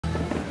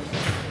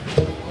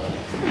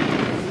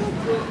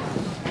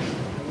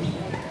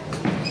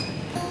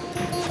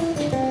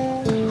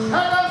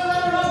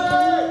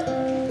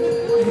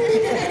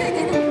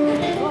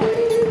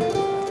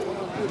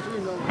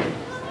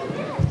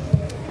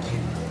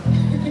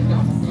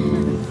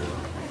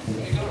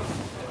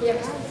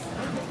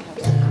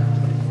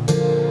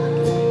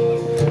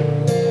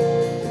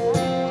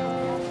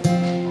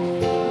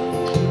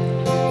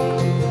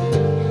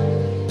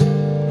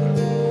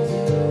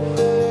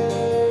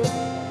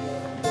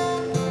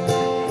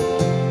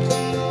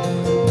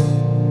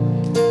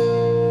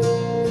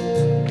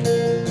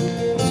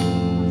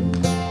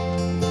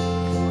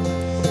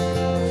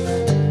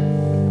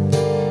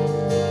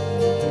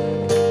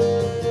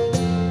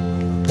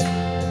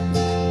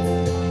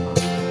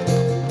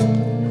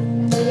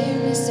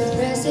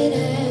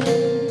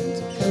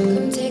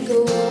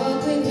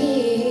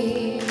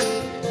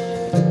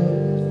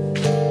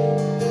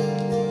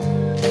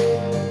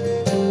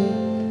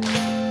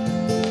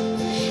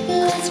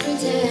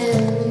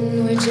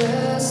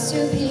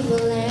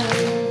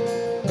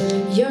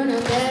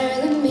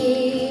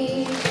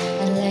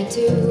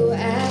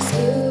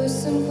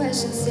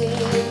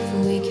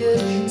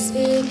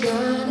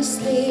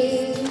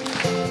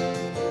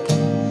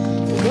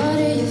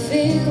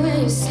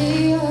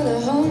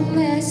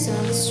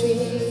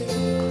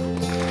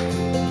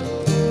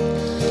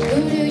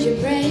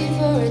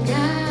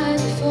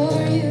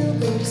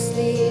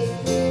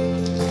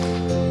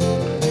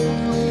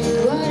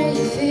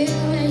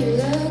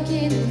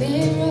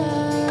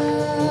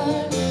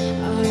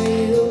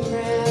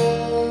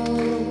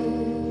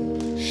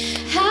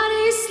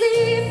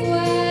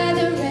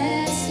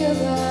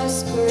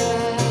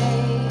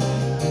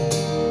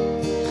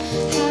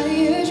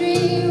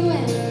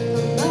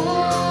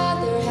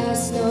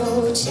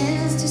a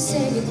chance to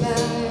say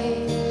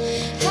goodbye.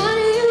 How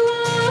do you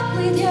walk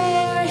with your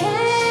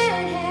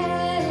head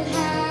held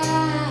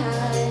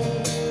high?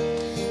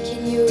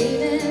 Can you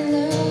even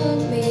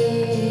look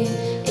me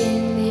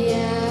in the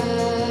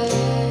eye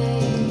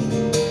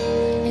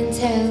and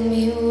tell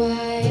me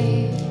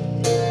why?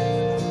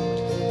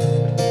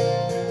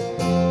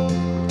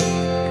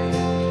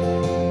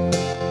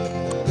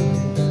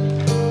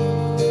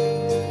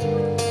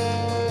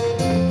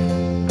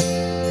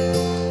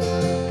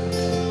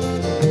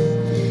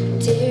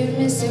 Dear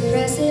Mr.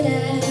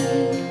 President,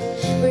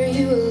 were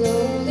you a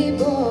lonely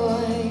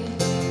boy?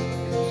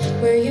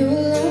 Were you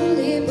a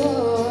lonely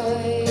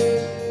boy?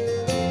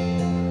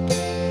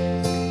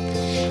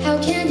 How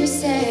can you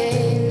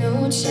say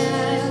no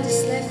child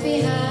is left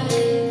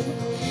behind?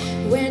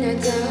 We're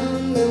not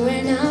dumb, but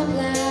we're not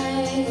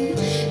blind.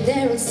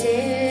 They're all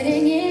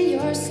sitting in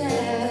your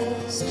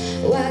cells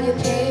while you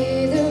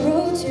pay the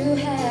road to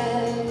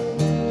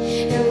hell.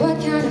 And what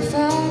kind of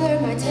father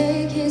might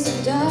take his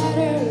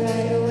daughter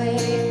right away?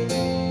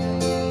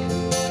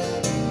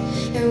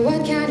 And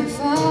what kind of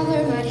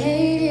father might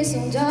hate his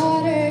own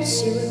daughter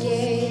she was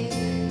gay?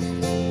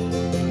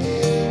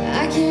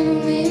 I can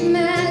only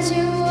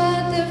imagine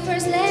what the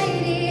First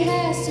Lady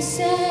has to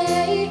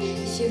say.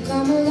 If you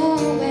come a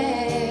long way